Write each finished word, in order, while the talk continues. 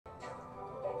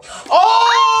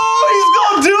Oh, he's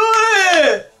gonna do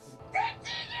it!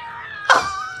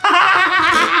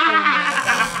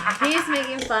 He's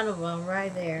making fun of him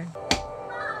right there.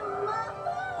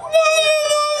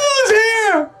 Mama's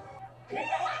here!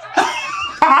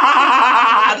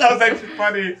 That was actually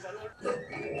funny.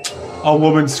 A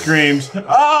woman screams.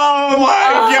 Oh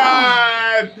my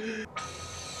God!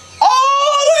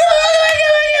 Oh, look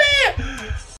at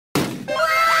it!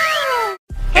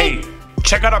 Hey,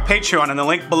 check out our Patreon in the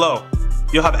link below.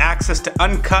 You'll have access to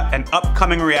uncut and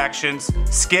upcoming reactions,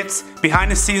 skits,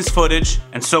 behind the scenes footage,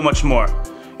 and so much more.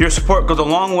 Your support goes a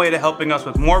long way to helping us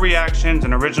with more reactions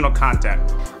and original content.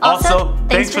 Also,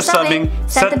 thanks for subbing.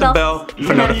 Set the bell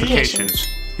for notifications.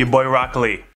 Your boy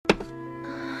YaBoyRockLee. Hey,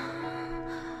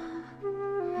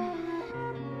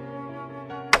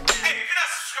 if you're not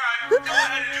subscribed, go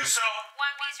ahead and do so.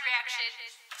 One Piece reaction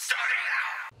starting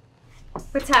now.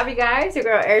 What's up, you guys? Your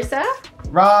girl Ursa.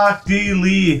 Rock D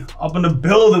Lee up in the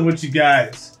building with you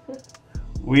guys.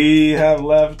 We have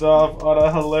left off on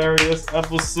a hilarious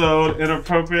episode,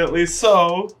 inappropriately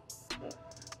so.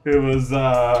 It was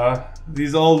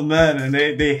these old men and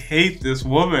they hate this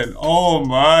woman. Oh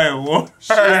my Lord.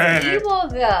 She's evil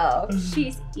though.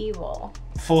 She's evil.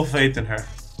 Full faith in her.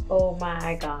 Oh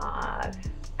my God.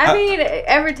 I mean,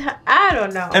 every time, I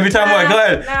don't know. Every time what? Go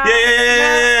ahead. No,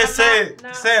 Yeah. no, Say it.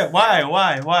 no, Say it.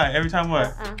 Why? Every time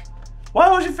what? Why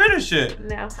won't you finish it?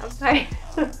 No, I'm fine.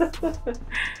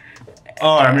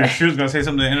 Oh, I mean, she was gonna say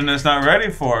something the internet's not ready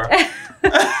for.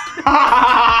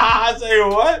 I say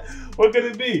what? What could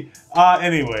it be?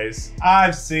 Anyways,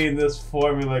 I've seen this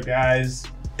formula, guys.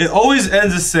 It always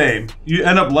ends the same. You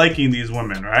end up liking these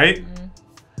women, right? Mm-hmm.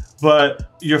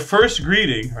 But your first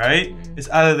greeting, right, is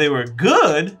either they were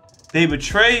good, they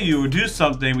betray you or do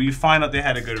something where you find out they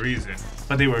had a good reason,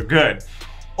 but they were good.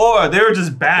 Or they were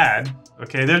just bad,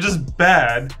 okay? They're just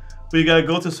bad, but you gotta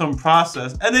go through some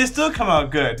process, and they still come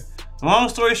out good. The long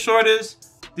story short is,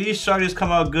 these shorties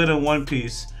come out good in One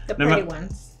Piece. The pretty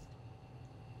ones.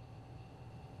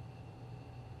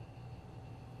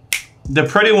 The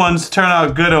pretty ones turn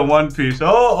out good in One Piece.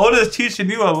 Oh, Oda's teaching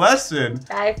you a lesson.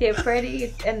 If you're pretty,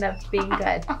 you end up being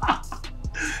good.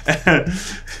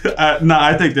 No,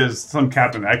 I think there's some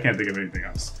cap in there. I can't think of anything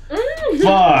else.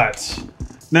 But,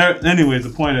 anyways,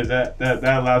 the point is that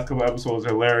last couple episodes are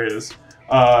hilarious.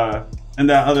 And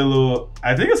that other little,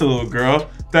 I think it's a little girl,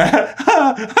 that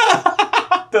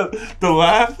the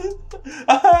laugh,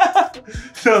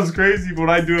 sounds crazy, but when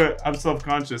I do it, I'm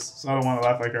self-conscious, so I don't want to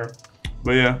laugh like her.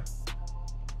 But yeah.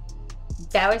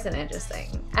 That was an interesting.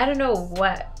 I don't know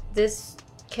what this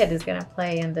kid is gonna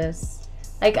play in this.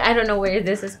 Like, I don't know where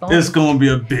this is going. It's gonna be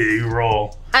a big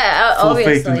role.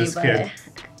 Obviously, but kid.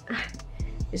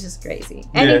 It's just crazy.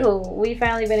 Yeah. Anywho, we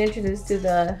finally been introduced to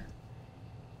the,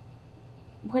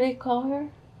 what do they call her?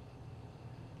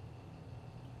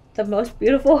 The most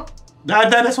beautiful.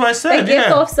 That's what I said. The gift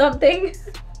of something.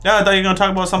 Yeah, I thought you were gonna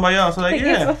talk about somebody else. I was like, the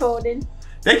gift of Odin.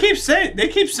 They keep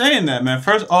saying that, man.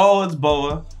 First, oh, it's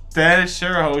Boa. Then it's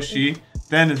Shirahoshi.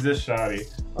 Then it's this shawty.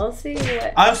 We'll see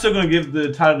what. I'm still gonna give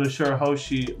the title to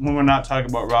Shirahoshi when we're not talking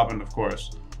about Robin, of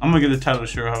course. I'm gonna give the title to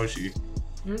Shirahoshi.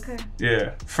 Okay.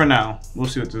 Yeah, for now. We'll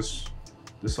see what this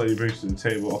lady brings to the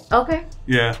table. Okay.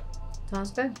 Yeah.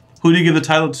 Sounds good. Who do you give the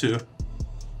title to?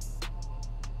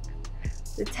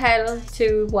 The title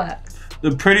to what?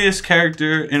 The prettiest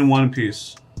character in One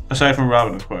Piece. Aside from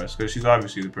Robin, of course, because she's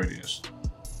obviously the prettiest.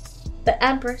 The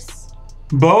Empress.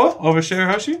 Boa over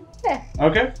Shirahoshi? Yeah.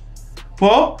 Okay.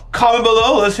 Well, comment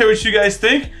below. Let's hear what you guys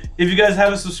think. If you guys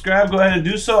haven't subscribed, go ahead and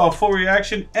do so. Our full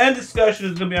reaction and discussion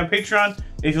is going to be on Patreon.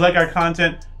 If you like our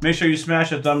content, make sure you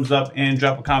smash a thumbs up and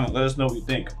drop a comment. Let us know what you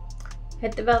think.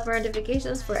 Hit the bell for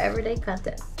notifications for everyday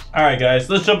content. All right, guys.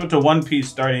 Let's jump into One Piece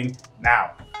starting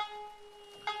now.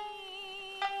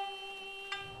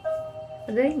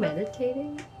 Are they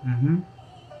meditating? Mm-hmm.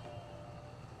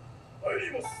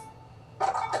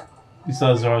 You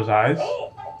saw Zoro's eyes?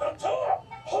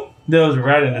 There was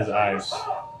red in his eyes.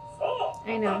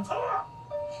 I know.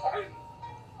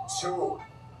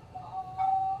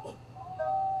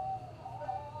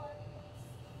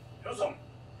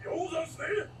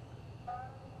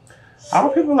 How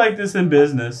are people like this in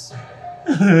business?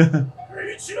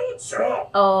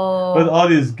 Oh. With all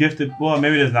these gifted, well,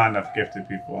 maybe there's not enough gifted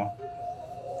people.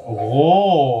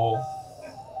 Oh.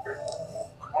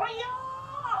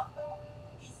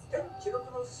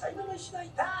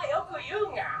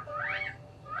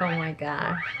 Oh my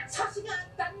God.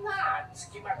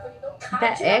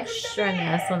 That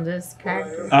extraness on this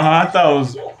character. I thought it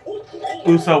was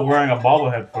Usopp wearing a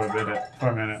bobblehead for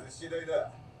a minute.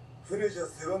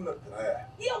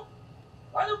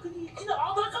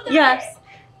 Yes.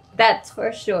 That's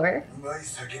for sure.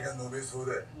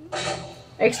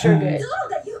 Extra good.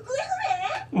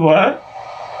 What?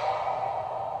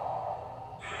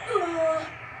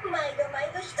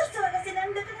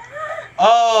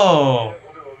 Oh.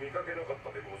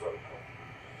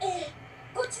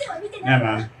 Yeah,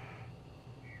 man.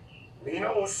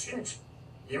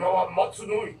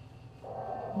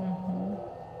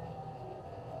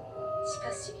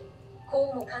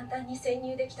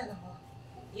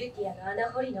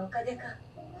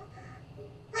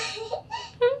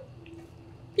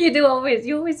 You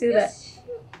always do that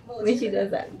when she does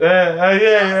that.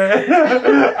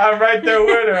 Yeah. I'm right there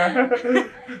with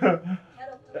her.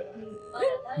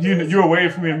 You were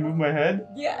waiting for me to move my head?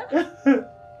 Yeah.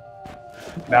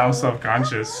 Now I'm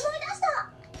self-conscious.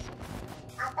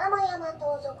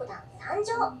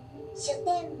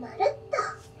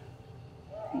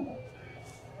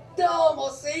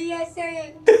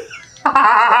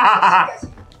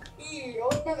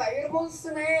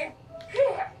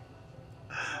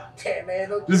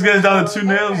 This guy's down to 2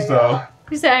 nails though.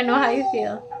 You said I know how you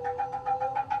feel.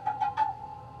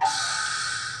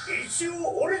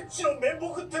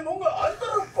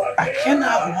 I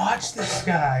cannot watch this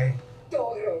guy.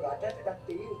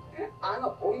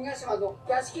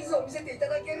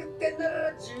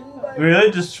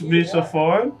 Really? Just be so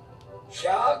forward?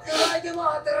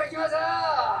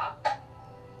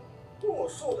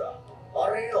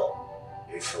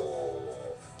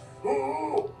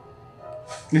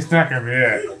 It's not gonna be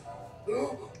it.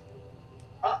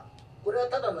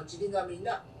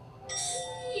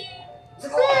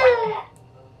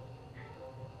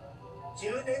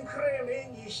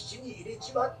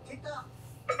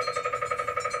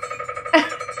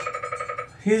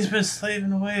 He's been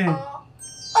slaving away.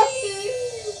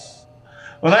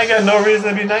 Well, I got no reason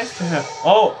to be nice to him.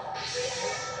 Oh.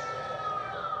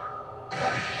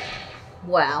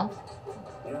 Wow.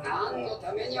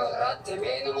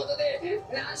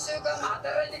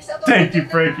 Thank you,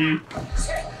 Frankie.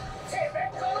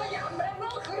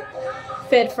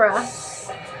 Fit for us.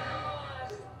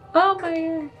 Oh my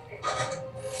god.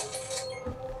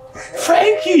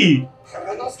 Frankie!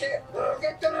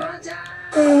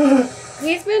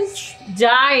 He's been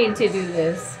dying to do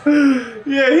this.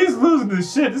 Yeah, he's losing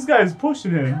his shit. This guy's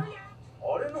pushing him.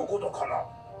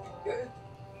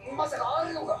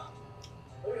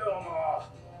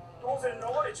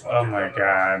 Oh my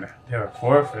god. They were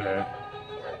forfeited.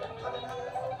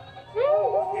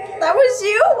 That was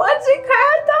you watching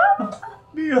Cardo?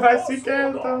 Do I see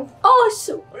Cardo? Oh,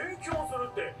 shoot.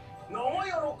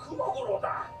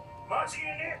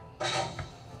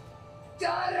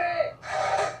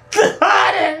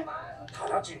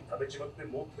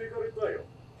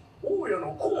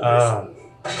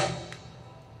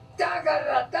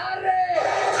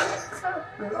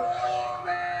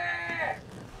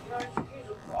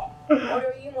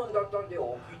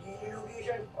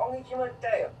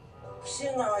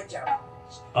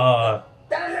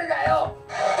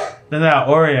 Then that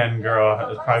Orion girl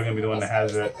is probably gonna be the one that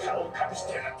has it.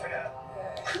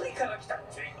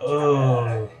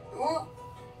 Oh.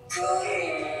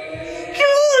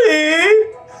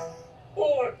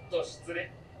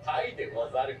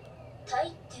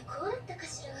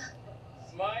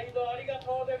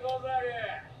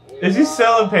 Is he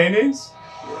selling paintings?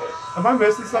 Am I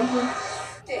missing something?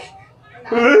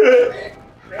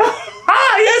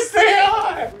 Yes, they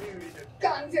are!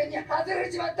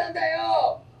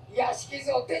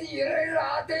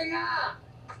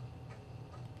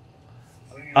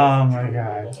 Oh my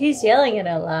god. He's yelling it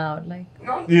out loud. Like.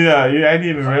 Yeah, I didn't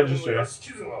even register.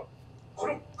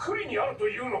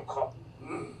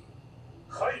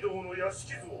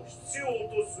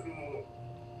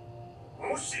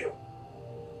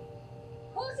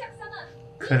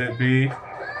 Could it be?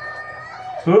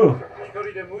 Who?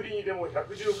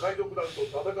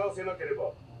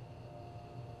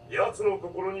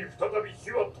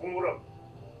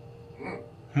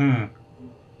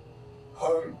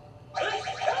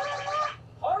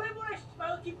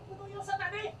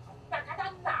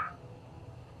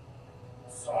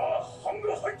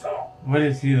 What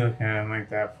is he looking at him like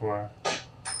that for?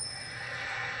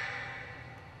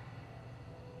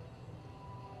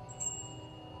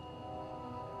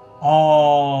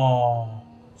 Oh.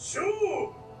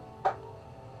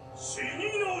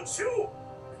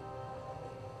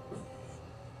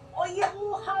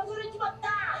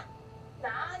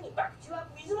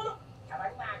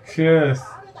 Cheers.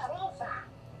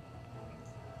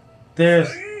 There's.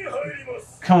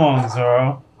 Come on,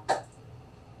 Zoro.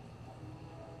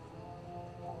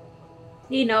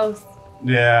 He knows.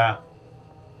 Yeah.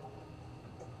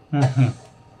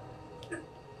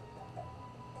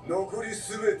 残り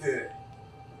すべて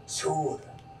蝶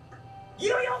だ。い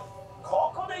よいよ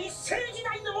ここで一世時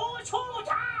代の大勝負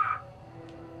だ。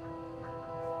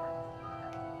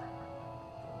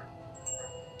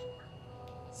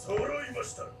揃いま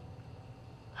した。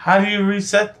 How do you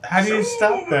reset? How do you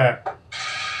stop that?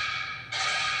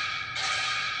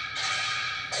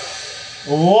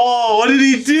 Whoa! What did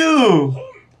he do?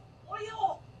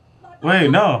 Wait,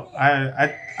 no.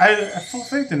 I have full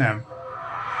faith in him.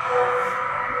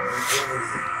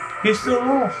 He's still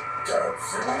lost.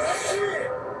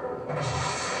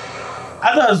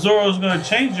 I thought Zoro was gonna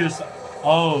change this.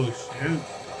 Oh shoot!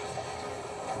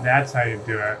 That's how you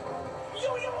do it.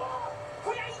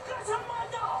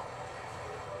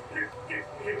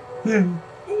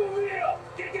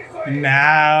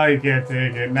 Now I can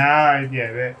take it. Now I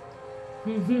get it. I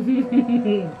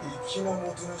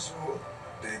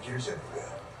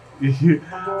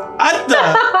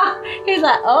thought he's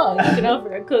like, oh, you can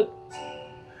over and cook.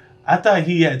 I thought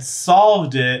he had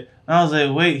solved it, and I was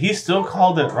like, wait, he still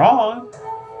called it wrong,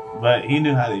 but he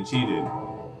knew how they cheated.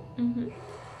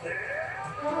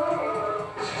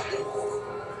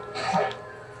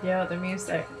 Yo, the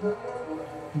music.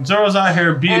 Zoro's out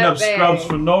here beating up scrubs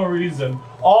for no reason.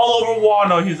 All over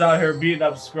Wano, he's out here beating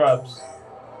up scrubs.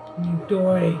 You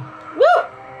dory. Woo!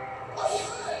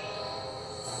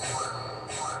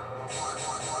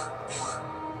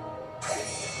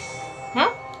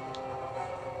 Huh?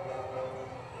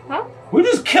 Huh? We're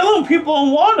just killing people in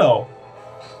Wano.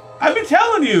 I've been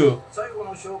telling you.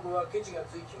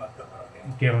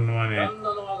 Give him the money.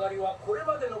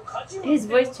 His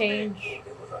voice changed.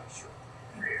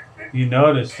 You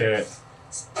noticed it.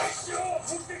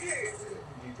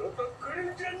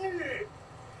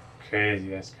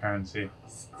 Crazy ass currency.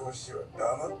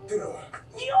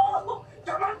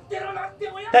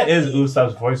 That is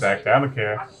Usopp's voice actor. I don't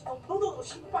care. Do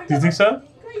you think so?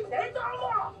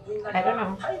 I don't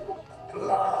know.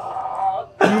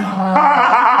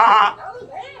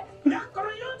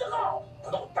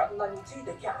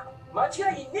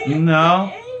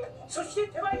 No.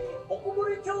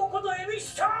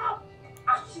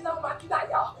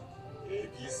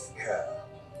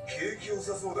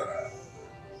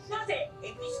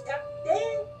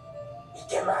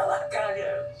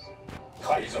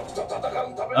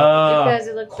 Because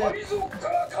it looks like...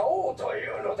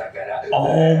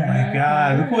 Oh my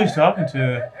god, look who he's talking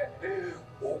to.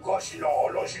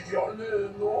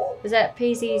 Is that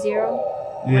PC0?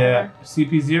 Yeah,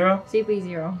 CP0?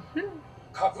 CP0.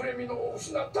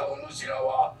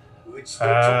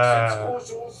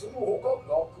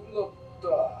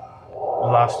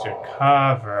 Lost your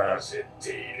cover.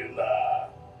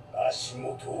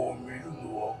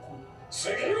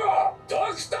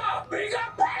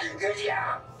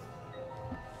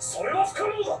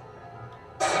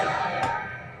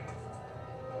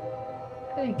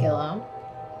 Couldn't kill him.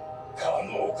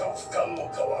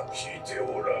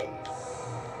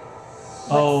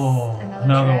 Oh,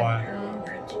 another one.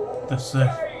 That's it.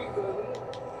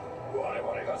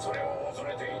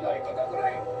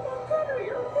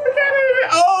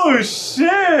 Oh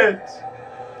shit!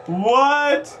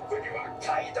 What?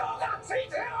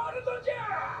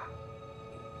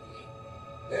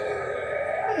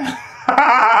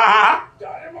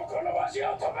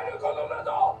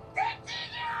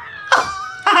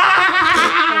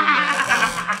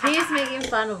 He's making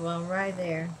fun of him right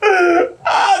there.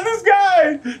 Ah, this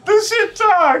guy! The shit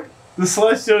talk! The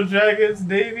Celestial Dragons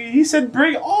Navy, he said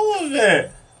bring all of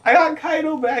it! I got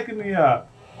Kaido backing me up.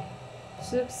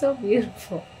 She looks so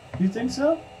beautiful. You think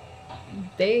so?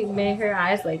 They made her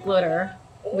eyes like glitter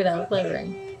without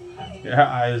glittering. Yeah, her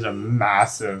eyes are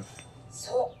massive.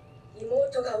 See? He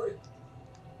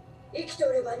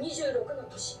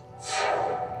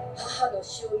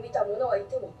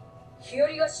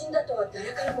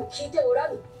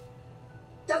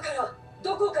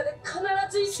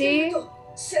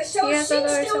has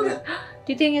other some... Do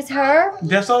you think it's her?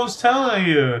 That's what I was telling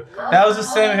you. That was the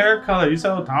same hair color. You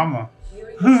saw Tama.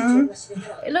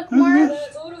 It looked more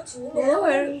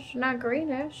bluish, not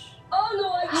greenish.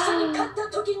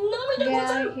 Get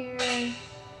out of here.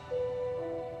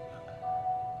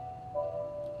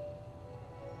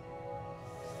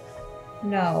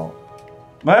 No.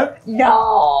 What?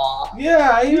 No.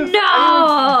 Yeah, I even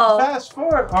No. fast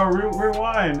forward or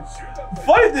rewind.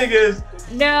 Funny thing is,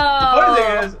 No. the funny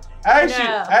thing is,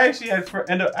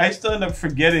 I still end up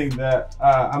forgetting that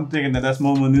I'm thinking that that's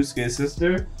Momonosuke's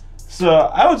sister. So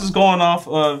I was just going off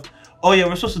of, oh yeah,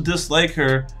 we're supposed to dislike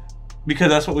her because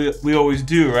that's what we always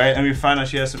do, right? And we find out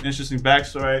she has some interesting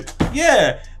backstory.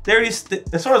 Yeah, they already,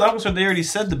 as far as I'm concerned, they already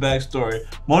said the backstory.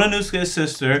 Momonosuke's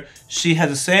sister, she has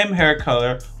the same hair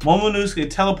color. Momonosuke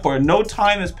teleported. No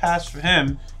time has passed for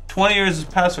him. 20 years has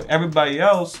passed for everybody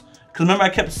else. Because remember, I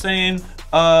kept saying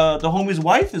the homie's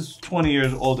wife is 20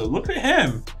 years older. Look at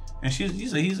him. And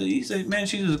he's a man,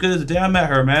 she's as good as the day I met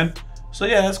her, man. So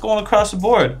yeah, that's going across the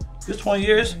board. It's 20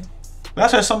 years.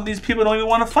 That's why some of these people don't even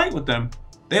want to fight with them.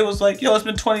 They was like, yo, it's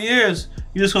been 20 years.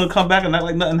 You just gonna come back and act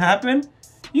like nothing happened?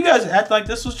 You guys act like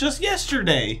this was just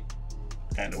yesterday.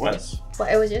 Kinda was. Well,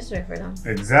 it was yesterday for them.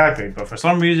 Exactly, but for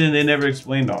some reason they never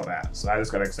explained all that. So I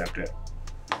just gotta accept it.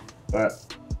 But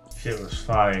shit was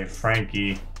funny.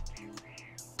 Frankie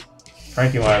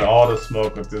wanted all the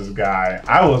smoke with this guy.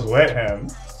 I was with him.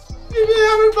 You been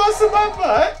having busting my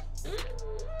butt?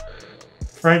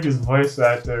 Frankie's voice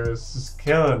actor is just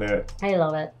killing it. I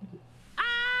love it.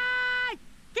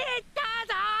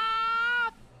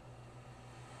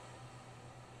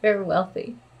 Very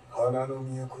wealthy.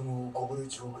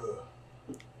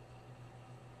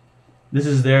 This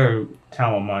is their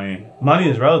town with money. Money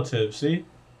is relative, see?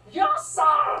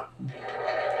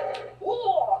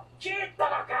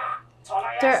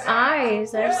 Their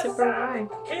eyes are super wide.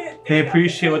 They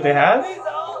appreciate what they have?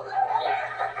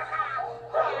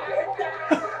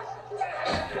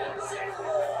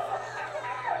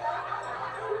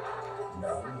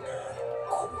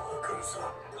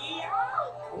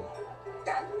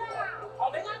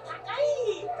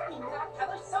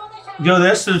 Yo,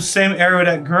 that's the same era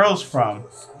that girl's from.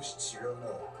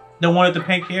 The one with the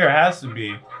pink hair has to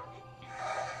be.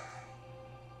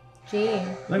 Gee.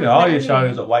 Look at all your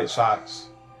shawties with white socks.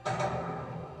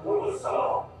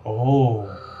 Oh.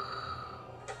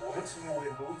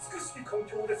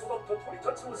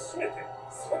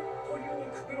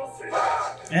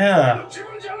 Yeah.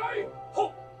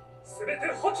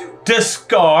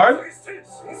 Discard.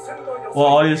 Well,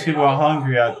 all these people are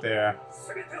hungry out there.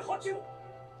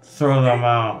 Throw them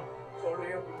out.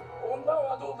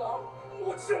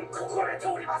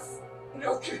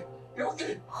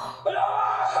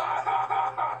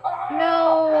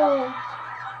 No.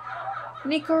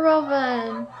 Nico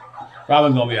Robin.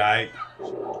 Robin's gonna be alright.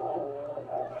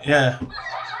 Yeah.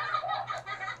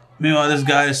 Meanwhile, this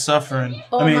guy is suffering.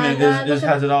 Oh I mean, my God, it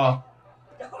has it all.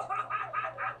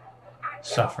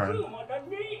 Suffering.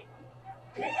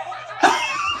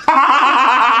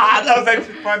 That was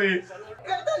actually funny.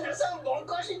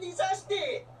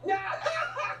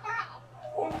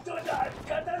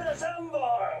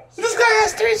 This guy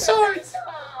has 3 swords.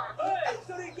 Look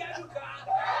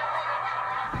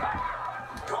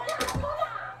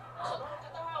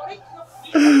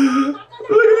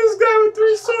at this guy with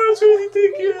 3 swords. Who does he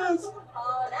think he is?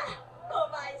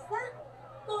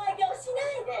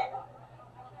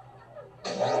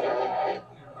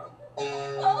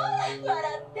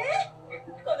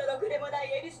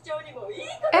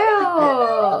 Ew.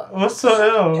 What's so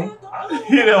ill?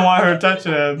 He didn't want her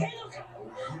touching him.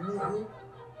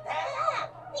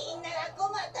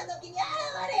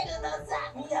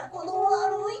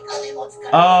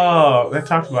 Oh, they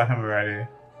talked about him already.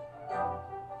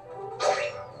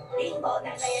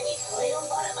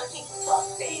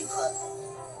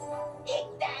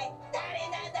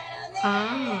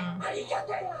 Ah.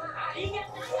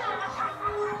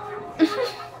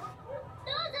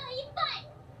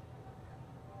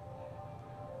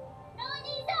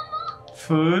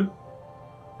 Food?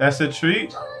 That's a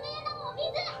treat?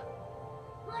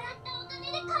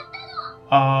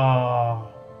 Oh.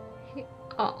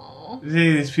 Oh.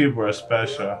 These people are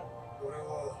special.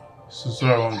 So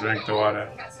I won't drink the water.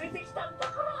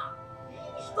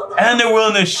 And they're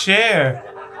willing to share.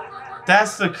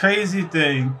 That's the crazy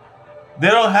thing. They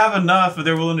don't have enough, but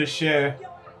they're willing to share.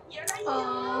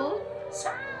 Oh.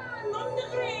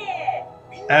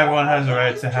 Everyone has a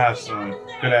right to have some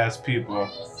good ass people.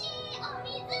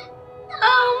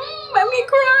 Let me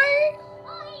cry.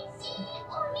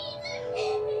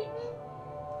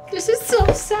 This is so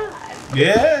sad.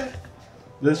 Yeah.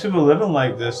 There's people living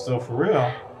like this though, for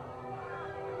real.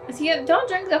 See, don't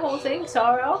drink the whole thing,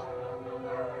 Sorrow.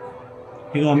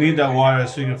 He gonna need that water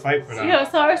so he can fight for them. Yeah,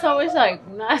 Sorrow's always like,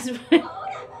 nice.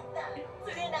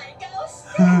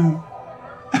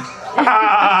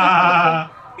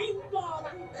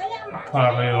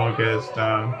 Probably won't get us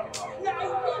done.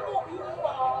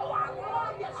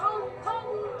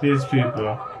 These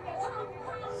people.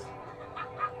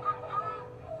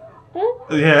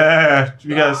 Yeah,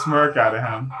 you got a smirk out of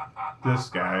him. This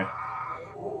guy.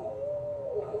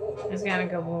 He's gonna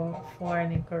go for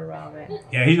Nico Robin.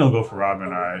 Yeah, he's gonna go for Robin,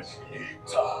 alright.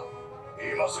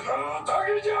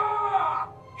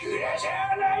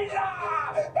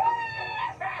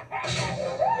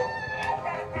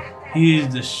 He's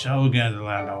the Shogun of the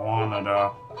land of Wano,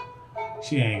 though.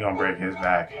 She ain't gonna break his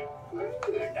back.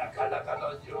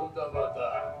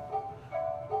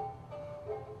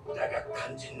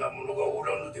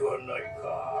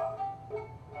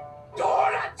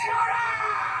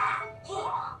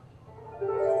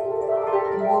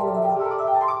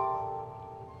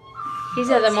 He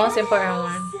said the most important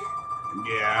one.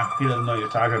 Yeah, he doesn't know what you're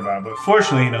talking about, but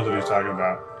fortunately, he knows what he's talking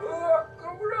about.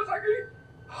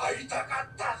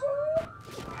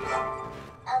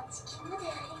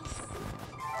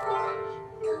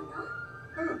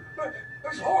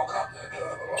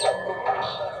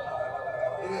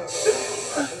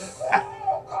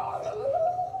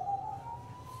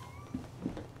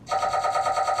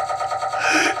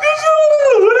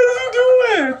 What is he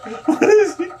doing? What is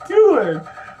he doing?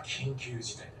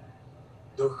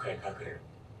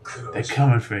 They're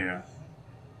coming for you.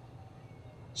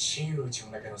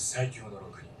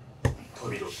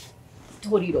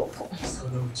 Toriro.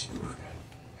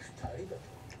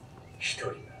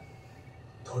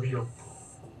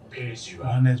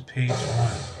 One is page 1.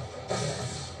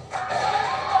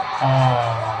 Oh.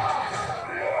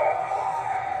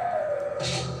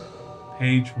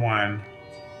 Page 1.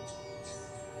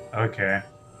 Okay.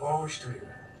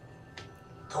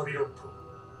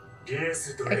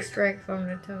 Extract from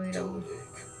the Toriro.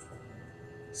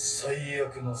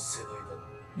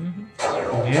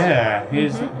 Yeah,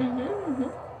 he's.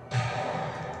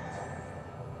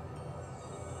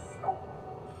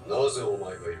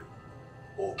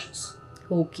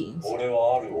 Hawkins. 俺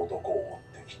はある男を追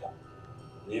ってきた。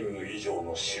任務以上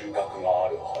の収穫があ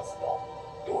るはずだ。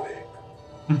ドレ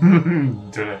ー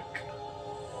ク。Drake.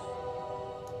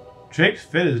 Drake's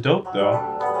fit is dope though,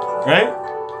 right?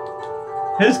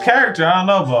 His character, I don't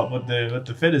know about, but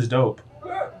the fit is dope.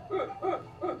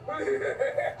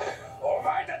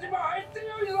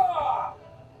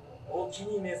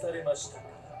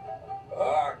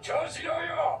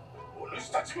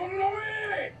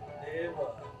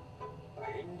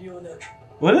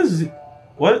 What is it?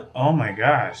 What? Oh my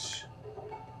gosh.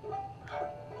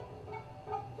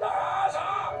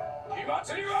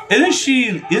 Isn't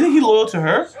he loyal to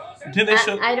her? Did they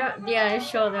show? I don't, yeah, it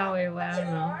showed that way, but I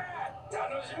don't know.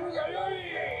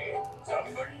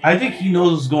 I think he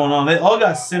knows what's going on. They all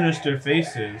got sinister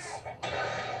faces.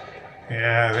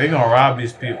 Yeah, they gonna rob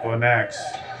these people next.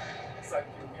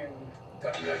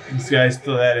 This guy's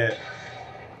still at it.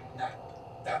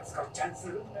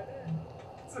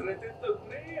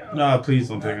 No, please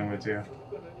don't take him with you.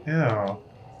 Ew.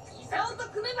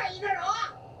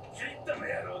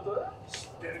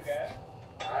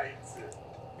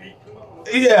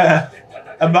 Yeah,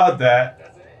 about that.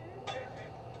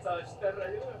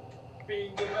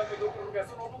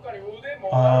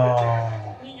 Oh.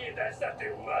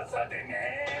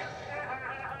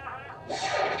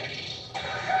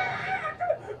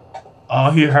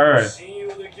 Oh, he heard.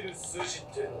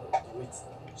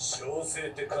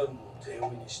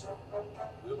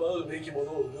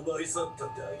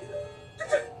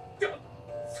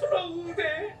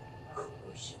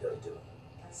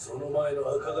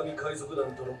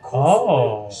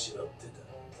 Oh.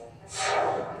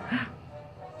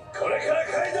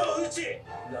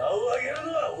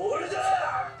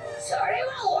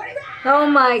 Oh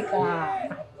my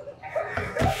god.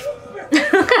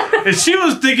 And she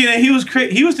was thinking that he was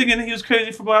crazy. He was thinking that he was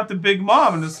crazy for going after Big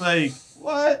Mom, and it's like,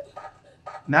 what?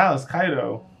 Now it's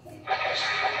Kaido.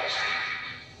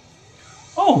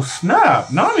 Oh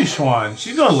snap! Nami Schwan.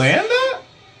 She's gonna land that?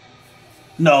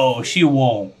 No, she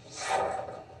won't.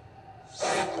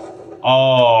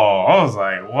 Oh, I was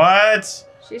like, what?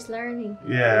 She's learning.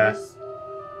 Yeah.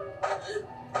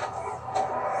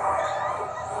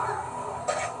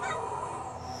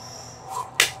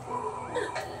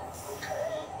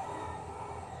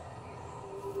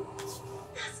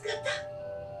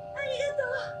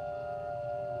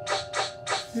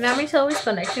 Nami's always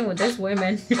connecting with this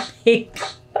women.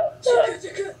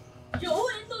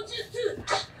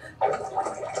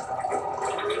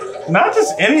 Not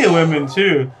just any women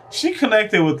too. She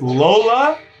connected with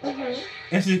Lola,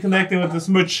 and she's connecting with this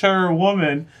mature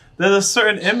woman. There's a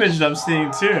certain image that I'm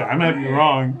seeing too. I might be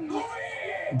wrong.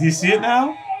 Do you see it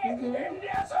now?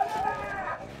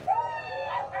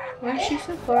 Why is she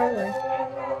so far away?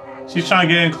 She's trying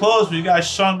to get in close, but you got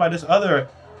shunned by this other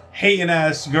hating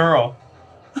ass girl.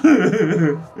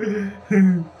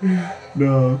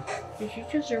 No. Did she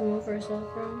just remove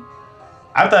herself from?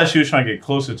 I thought she was trying to get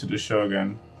closer to the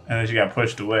Shogun, and then she got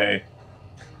pushed away.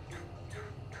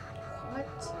 What?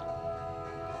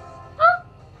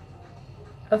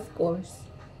 Of course.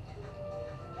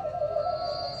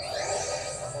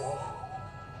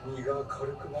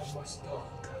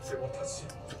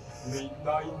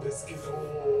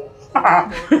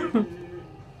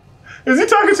 Is he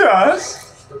talking to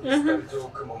us?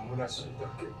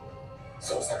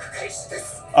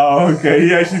 Oh, okay.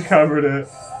 He actually covered it.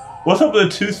 What's up with the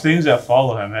two things that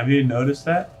follow him? Have you noticed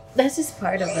that? That's just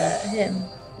part of him.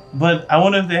 But I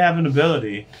wonder if they have an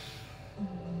ability.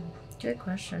 Good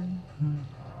question.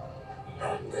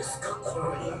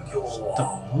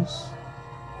 Dolls?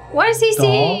 What is he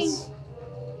seeing?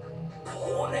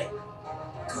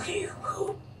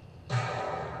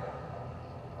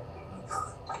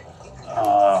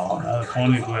 Oh, another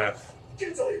poneglyph.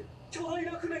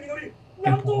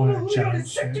 Important giant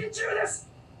ship.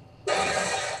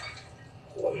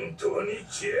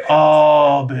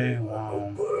 Oh, big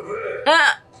one.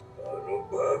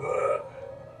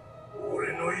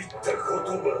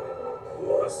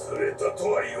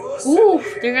 Ooh,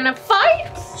 they're gonna fight?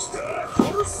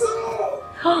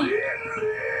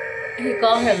 He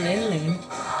called her Lin.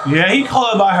 Yeah, he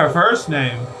called her by her first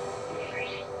name.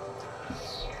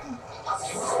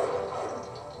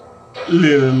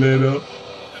 Little.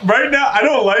 Right now, I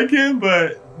don't like him,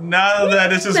 but now that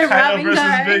this is Kaido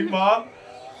versus Big Mom,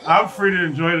 I'm free to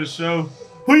enjoy the show.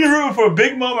 Who you rooting for,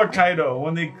 Big Mom or Kaido?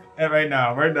 When they right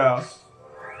now.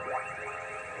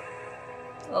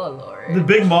 Oh Lord. The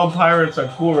Big Mom pirates are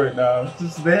cool right now. It's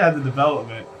just, they had the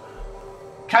development.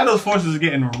 Kaido's forces are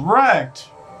getting wrecked.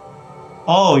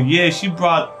 Oh yeah, she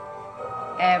brought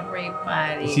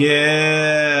everybody.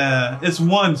 Yeah, it's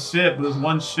one ship, but it's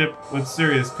one ship with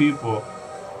serious people.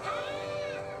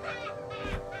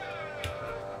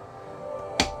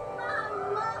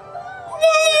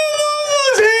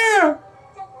 Who's here?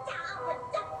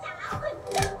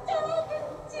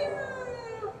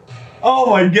 Oh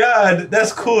my god,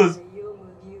 that's cool.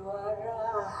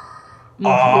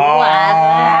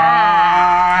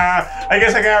 I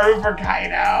guess I gotta root for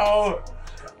Kaido.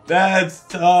 That's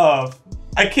tough.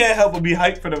 I can't help but be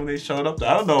hyped for them when they showed up though.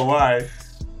 I don't know why.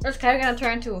 Is Kaido gonna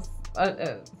turn into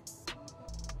a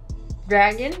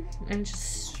dragon and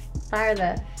just fire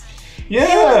that?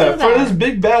 Yeah, for this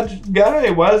big bad guy,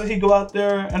 why doesn't he go out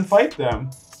there and fight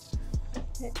them?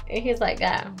 He's like,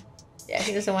 yeah,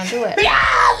 he doesn't want to do it. Yeah,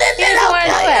 he doesn't want to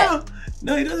do it.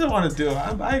 No, he doesn't want to do it.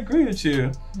 I agree with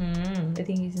you. I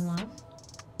think he's in love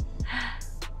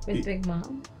with Big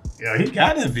Mom. Yeah, he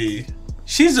gotta be.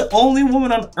 She's the only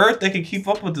woman on Earth that can keep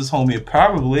up with this homie,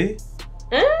 probably.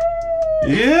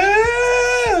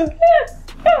 Yeah.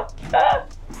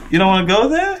 You don't want to go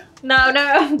there? No,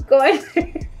 I'm going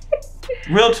there.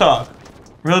 Real talk.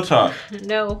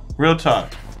 No. Real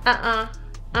talk.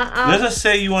 Let's just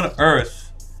say you on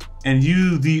Earth and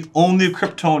you the only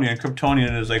Kryptonian.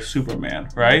 Kryptonian is like Superman,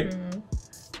 right?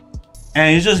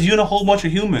 And it's just you and a whole bunch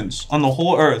of humans on the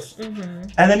whole Earth.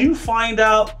 And then you find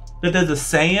out that there's a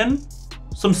Saiyan.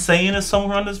 Some Saiyan is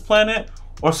somewhere on this planet,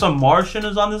 or some Martian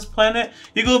is on this planet.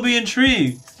 You're gonna be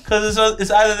intrigued because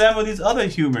it's either them or these other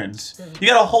humans. You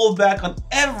gotta hold back on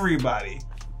everybody,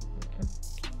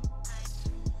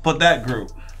 but that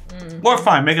group. Or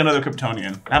fine, make another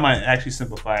Kryptonian. That might actually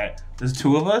simplify it. There's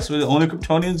two of us. We're the only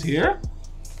Kryptonians here.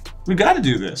 We gotta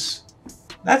do this.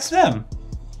 That's them.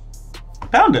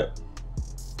 Pound it.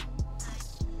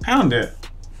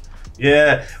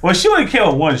 Yeah, when she only came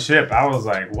with one ship, I was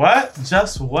like, what?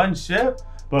 Just one ship?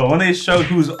 But when they showed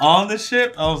who's on the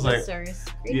ship, I was like,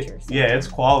 yeah, it's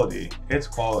quality. It's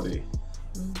quality.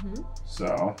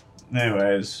 So,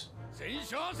 anyways.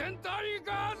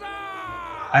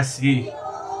 I see.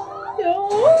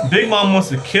 Big Mom wants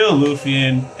to kill Luffy,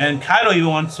 and Kaido even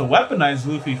wants to weaponize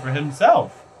Luffy for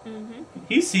himself.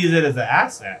 He sees it as an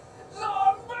asset.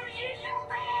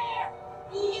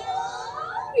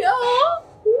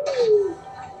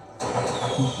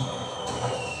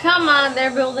 Come on,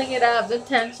 they're building it up, the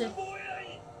tension.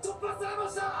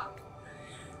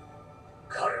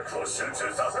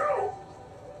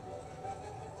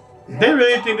 They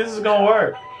really think this is gonna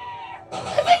work.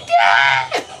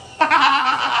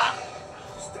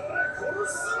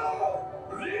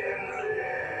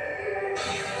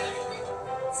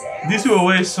 These people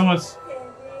waste so much.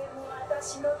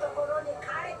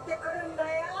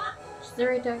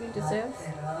 They're talking to Zeus.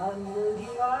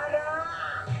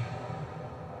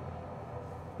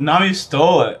 Nami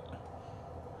stole it.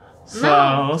 So,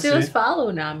 no, Zeus follow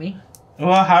Nami.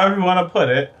 Well, however you want to put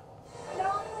it.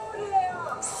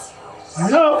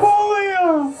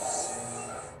 Napoleon!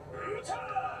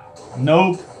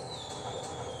 Nope.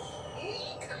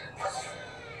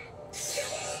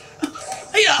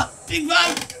 Yeah, big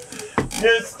man.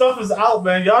 Yeah, stuff is out,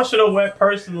 man. Y'all should have went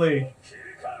personally.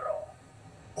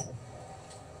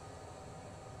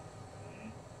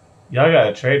 Y'all got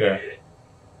a traitor.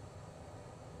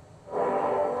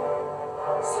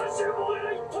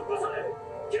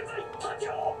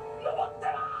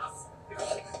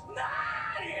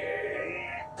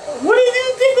 What did you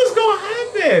think was gonna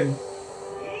happen?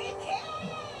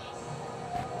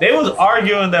 They was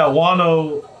arguing that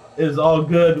Wano is all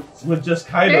good with just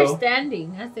Kaido. They're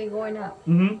standing as they're going up.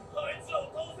 Mm-hmm.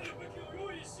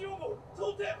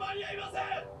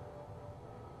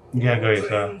 You gotta go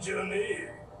yourself.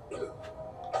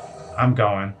 I'm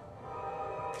going.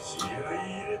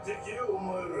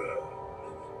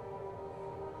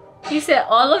 He said,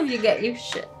 all of you get your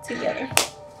shit together.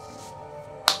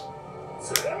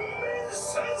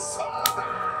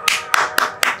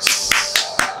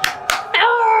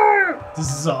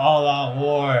 This is an all-out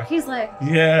war. He's like,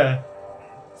 Yeah.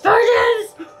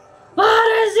 Spartans,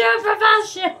 what is your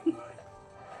profession?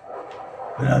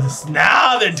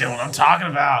 Now they're doing what I'm talking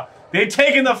about. They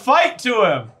taking the fight to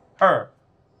him. Her.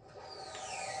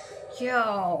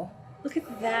 Yo, look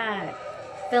at that.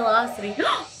 Velocity.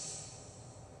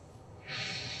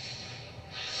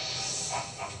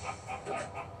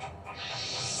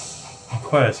 Of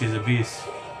course, he's a beast.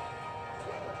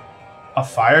 A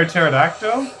fire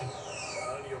pterodactyl?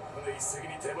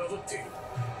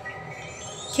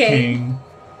 King.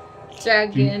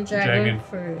 Dragon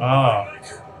fruit. Oh.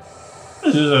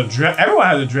 This is a everyone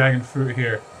has a dragon fruit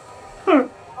here.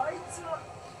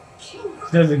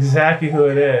 That's exactly who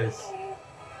it is.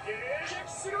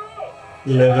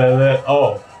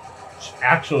 Oh.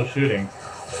 Actual shooting.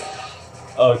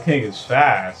 Oh, King is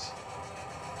fast.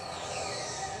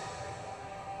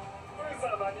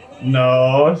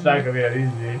 No, it's not gonna be that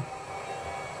easy.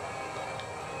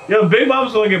 Yo, Big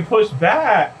Mom's gonna get pushed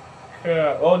back.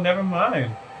 Oh, never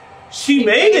mind. She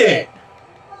made it.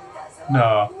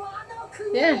 No.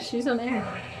 Yeah, she's on air.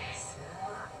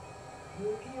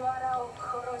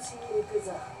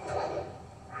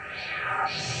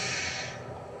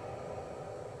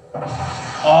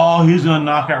 Oh, he's gonna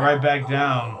knock it right back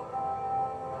down.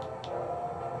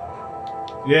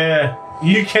 Yeah,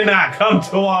 you cannot come to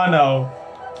Wano.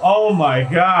 Oh my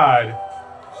god.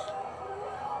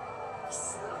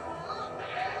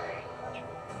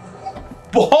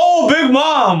 Oh, Big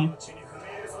Mom!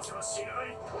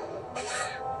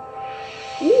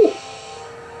 Ooh.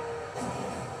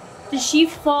 Did she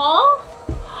fall?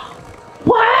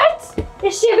 What?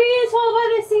 Is she being told by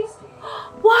the seas?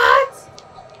 What?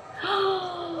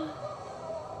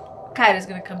 Kaido's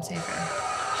gonna come save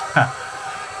her.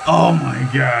 Oh my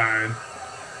god.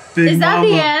 Big Is that Mama.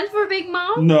 the end for Big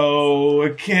Mom? No,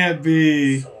 it can't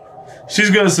be. She's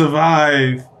gonna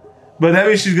survive. But that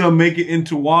means she's gonna make it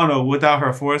into Wano without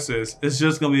her forces. It's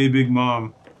just gonna be a Big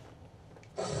Mom.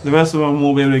 The rest of them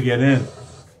won't be able to get in.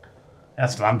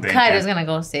 That's what I'm thinking. Kaido's gonna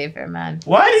go save her, man.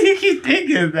 Why do you keep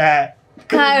thinking that?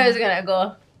 Kaido's gonna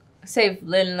go save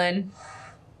Lin Lin.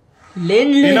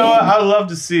 Lin Lin. You know what? I'd love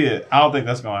to see it. I don't think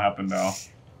that's gonna happen though.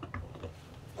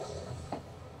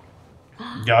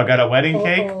 Y'all got a wedding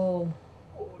cake?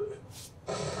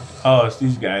 Oh, it's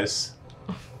these guys.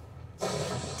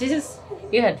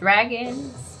 You have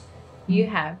dragons. You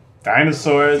have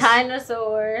Dinosaurs.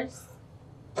 dinosaurs.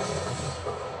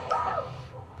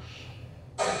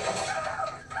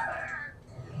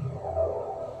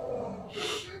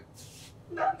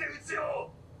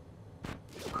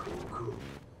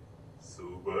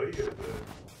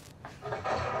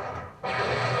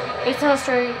 It's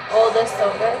hosting all the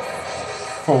sodas.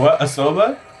 For what? A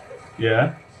soba?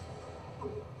 Yeah.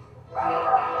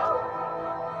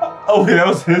 Oh, that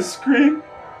was his scream?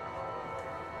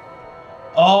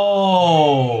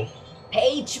 Oh.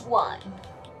 Page 1.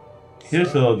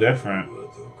 Here's a little different.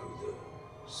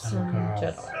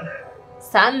 Sanjuro.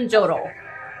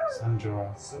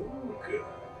 Sanjuro.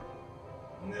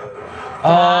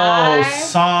 Oh,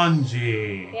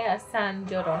 Sanji. Yeah,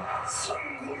 Sanjuro.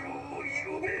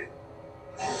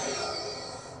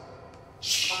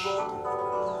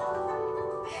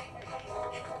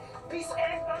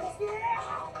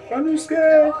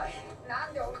 Anusuke. な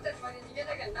んで俺たちまで逃げ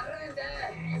なきゃならね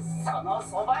えんだ。その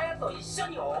蕎麦屋と一緒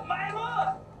にお前も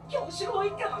京四郎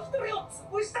一家の一人を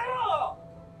潰したろ。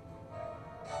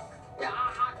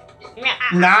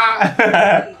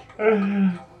Nah.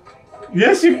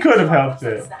 Yes, you could have helped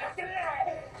it.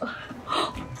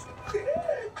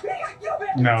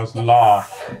 No, it's law.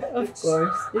 Of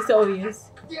course. It's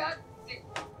obvious.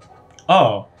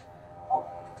 Oh.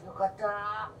 よかっ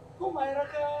た。お前ら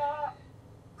か。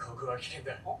ここは危険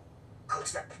だ。こっ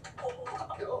ちだ。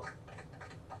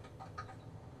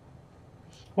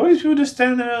 What did you just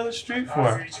stand there on the street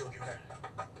for?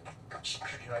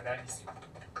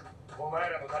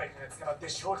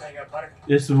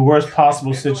 It's the worst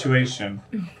possible situation.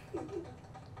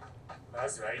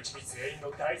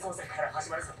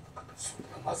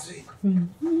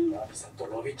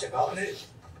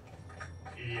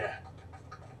 Yeah.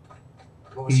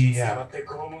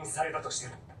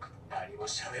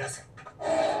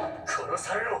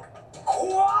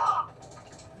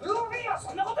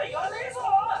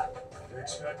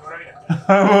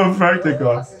 I'm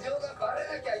practical.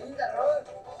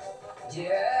 じゃ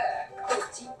あこ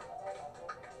っち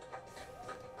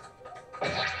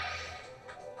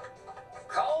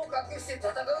顔を隠して戦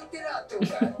うってのはどうか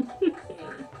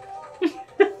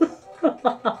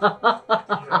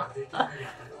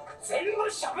全部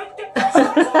しゃべってください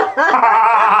ぞじゃ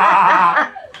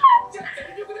あ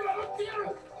全力で守ってや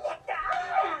る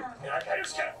仲良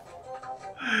しか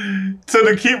So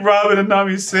to keep Robin and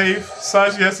Nami safe,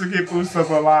 Sanji has to keep Usopp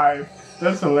alive.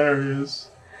 That's hilarious.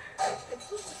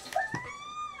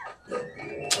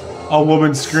 A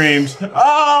woman screams.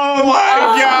 Oh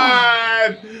my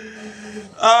god!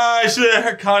 I should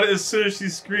have caught it as soon as she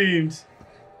screamed.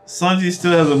 Sanji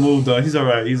still hasn't moved though. He's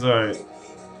alright. He's alright.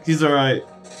 He's alright.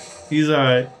 He's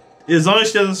alright. As long as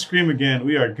she doesn't scream again,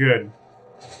 we are good.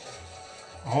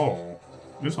 Oh,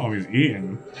 this homie's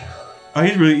eating. Oh,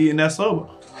 he's really eating that soba.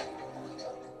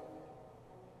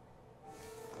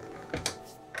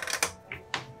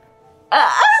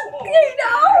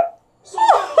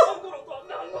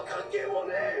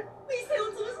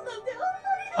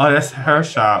 Oh, that's her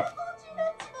shop.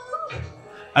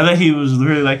 I thought he was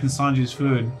really liking Sanji's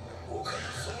food.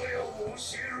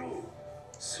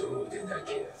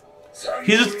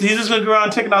 He's just gonna go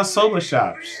around taking out soba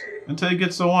shops until he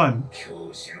gets to one.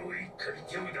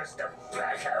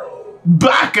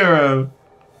 Bakaro!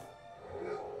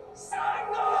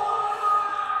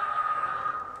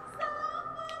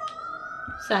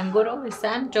 Sangoro is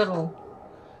Sanjoro.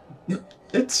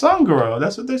 It's Sangoro,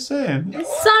 that's what they're saying.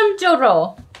 It's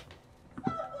Sanjoro.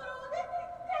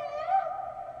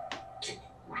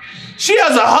 She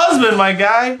has a husband, my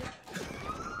guy!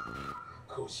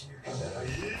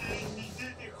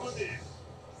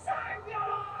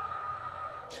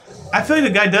 I feel like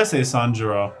the guy does say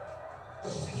Sanjuro.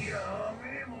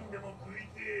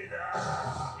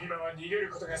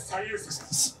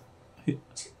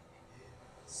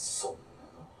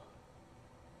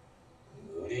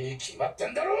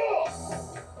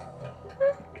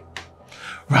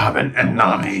 Robin and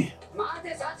Nami.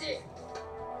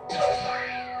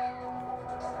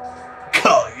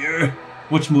 Collier.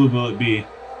 Which move will it be?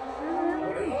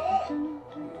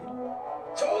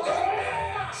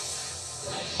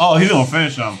 Oh, he's gonna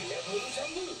finish him.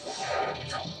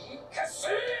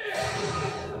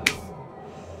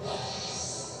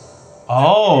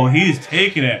 Oh, he's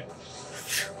taking it.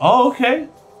 Oh, okay.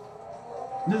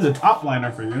 This is a top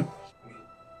liner for you.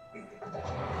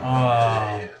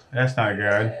 Oh, that's not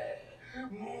good.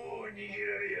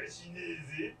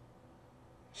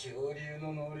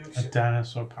 A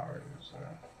dinosaur power user.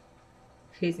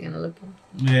 He's gonna look in.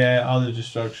 Yeah, all the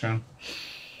destruction.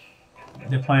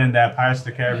 They're playing that Pirates of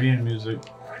the Caribbean music.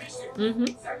 Mm-hmm.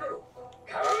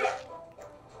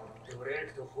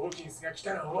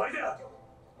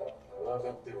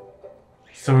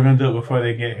 So we're gonna do it before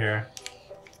they get here.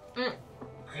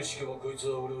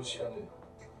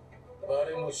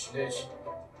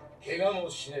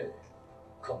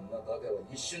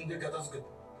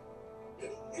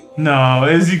 No,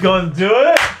 is he gonna do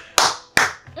it?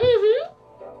 Mm-hmm.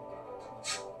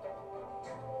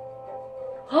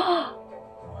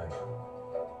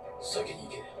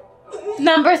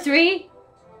 Number 3.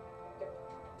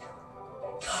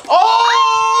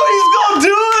 Oh, he's gonna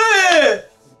do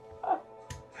it!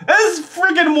 It's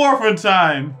freaking Morphin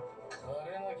time.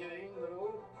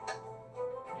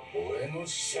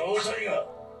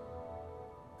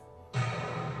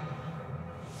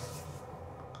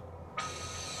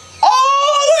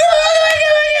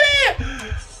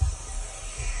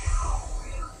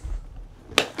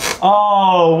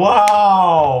 Oh,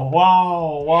 wow.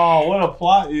 Wow, wow. What a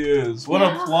plot is. What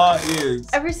a plot is.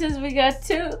 Ever since we got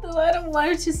to the bottom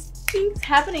line, just things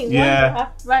happening. Yeah.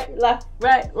 Left, right, left,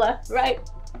 right, left, right.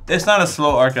 It's not a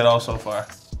slow arc at all so far.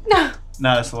 No.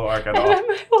 Not a slow arc at all. I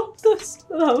want the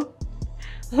slow,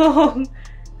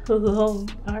 long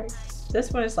arc. This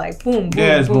one is like boom, boom,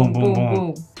 Yeah, it's boom, boom,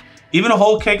 boom. Even a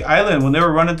Whole Cake Island, when they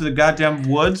were running through the goddamn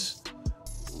woods,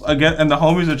 again, and the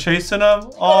homies are chasing them.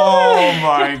 Oh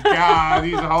my god,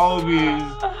 these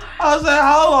homies! I was like,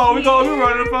 how long we gonna be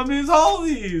running from these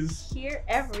homies? Hear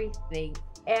everything.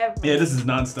 Yeah, this is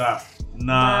nonstop.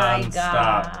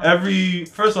 non-stop.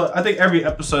 First of all, I think every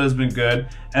episode has been good,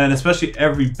 and especially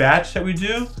every batch that we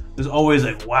do is always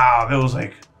like, wow, that was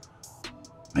like,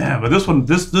 man. But this one,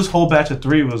 this whole batch of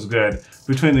 3 was good,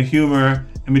 between the humor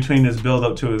and between this build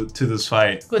up to this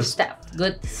fight. Good stuff.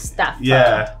 Good stuff.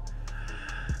 Yeah.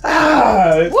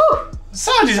 Woo!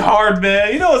 Sanji's hard,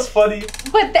 man. You know what's funny?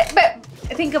 But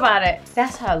think about it.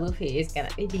 That's how Luffy is gonna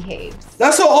behave.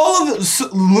 That's how all of them.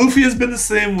 Luffy has been the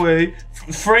same way.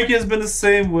 Frankie has been the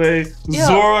same way.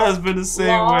 Zoro has been the same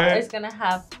Law way. is gonna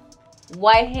have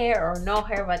white hair or no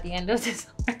hair by the end of this.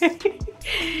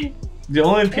 The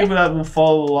only people that will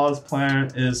follow the Law's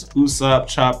plan is Usopp,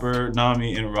 Chopper,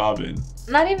 Nami, and Robin.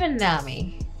 Not even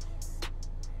Nami.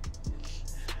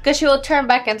 Because she will turn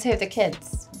back and save the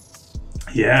kids.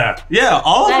 Yeah. Yeah,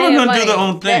 all of them are gonna do their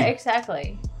own thing. Yeah,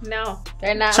 exactly. No,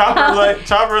 they're not. Chopper's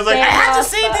like, I have to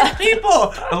save these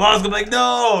people. And Law's gonna be like,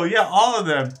 no. Yeah, all of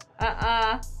them.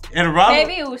 And Robin.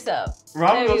 Maybe Usopp.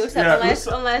 Robin Maybe goes, Usopp,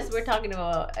 yeah, unless we're talking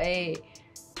about a...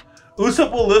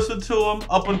 Usopp will listen to him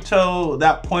up until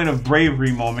that point of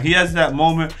bravery moment. He has that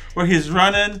moment where he's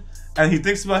running and he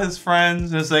thinks about his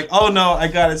friends and it's like, oh no, I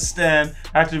gotta stand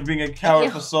after being a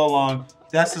coward for so long.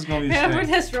 That's just gonna be Remember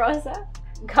this Rosa?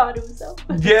 God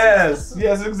Usopp? Yes,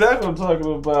 exactly what I'm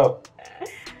talking about.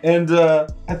 And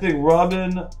I think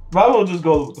Robin will just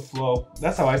go with the flow.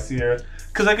 That's how I see her.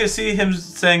 Cause I can see him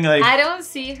saying like, I don't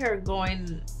see her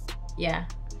going, yeah.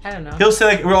 I don't know. He'll say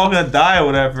like we're all gonna die or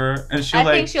whatever, and she'll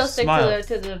I think she'll stick smile.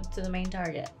 to the main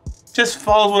target. Just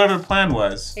follows whatever the plan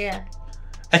was. Yeah.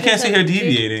 I can't see her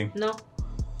deviating. No,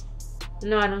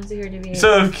 I don't see her deviating.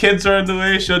 So if kids are in the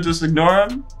way, she'll just ignore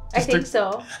them. I think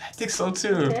so. I think so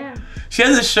too. Yeah. She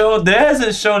hasn't shown. There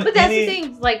hasn't shown. But that's the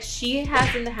thing. Like she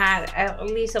hasn't had, at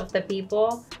least of the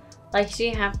people, like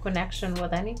she didn't have connection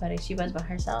with anybody. She was by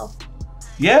herself.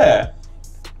 Yeah.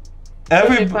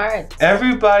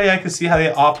 Everybody I can see how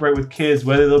they operate with kids,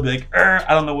 whether they'll be like,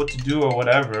 I don't know what to do or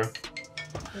whatever.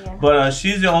 Yeah. But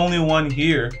she's the only one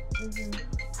here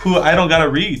who I don't gotta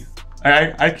read.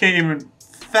 I can't even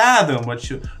fathom what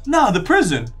she'll. No, the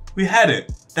prison. We had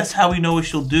it. That's how we know what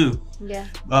she'll do. Yeah.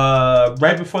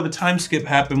 Right before the time skip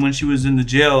happened when she was in the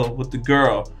jail with the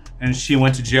girl and she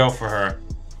went to jail for her.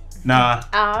 Nah.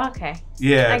 Oh, okay.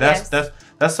 Yeah, that's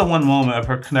the one moment of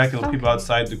her connecting with people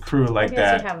outside the crew like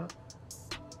that.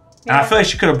 And I feel like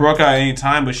she could have broke out at any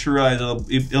time, but she realized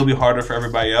it'll be harder for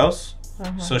everybody else.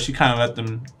 So she kind of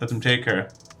let them take her.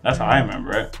 That's how I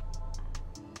remember it.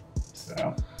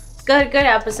 So. Good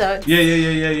episode.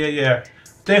 Yeah.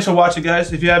 Thanks for watching,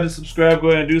 guys. If you haven't subscribed, go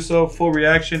ahead and do so. Full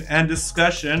reaction and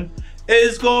discussion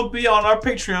is going to be on our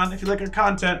Patreon. If you like our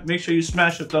content, make sure you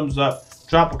smash a thumbs up,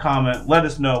 drop a comment, let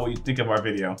us know what you think of our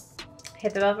video.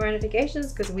 Hit the bell for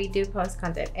notifications because we do post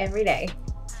content every day.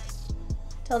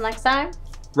 Till next time.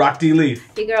 Rock D Lee.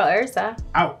 Your girl Ursa.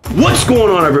 Out. What's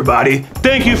going on, everybody?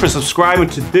 Thank you for subscribing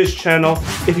to this channel.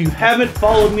 If you haven't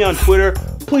followed me on Twitter,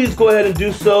 please go ahead and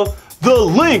do so. The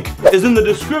link is in the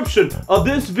description of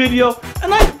this video,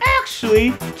 and I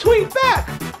actually tweet back.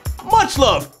 Much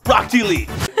love, Rock D Lee.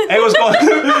 Hey, what's going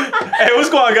on? Hey, what's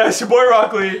going on, guys? Your boy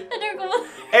RockLee.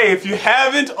 Hey, if you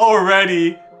haven't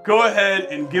already, go ahead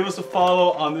and give us a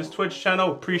follow on this Twitch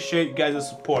channel. Appreciate you guys'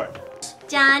 support.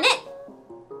 Janet.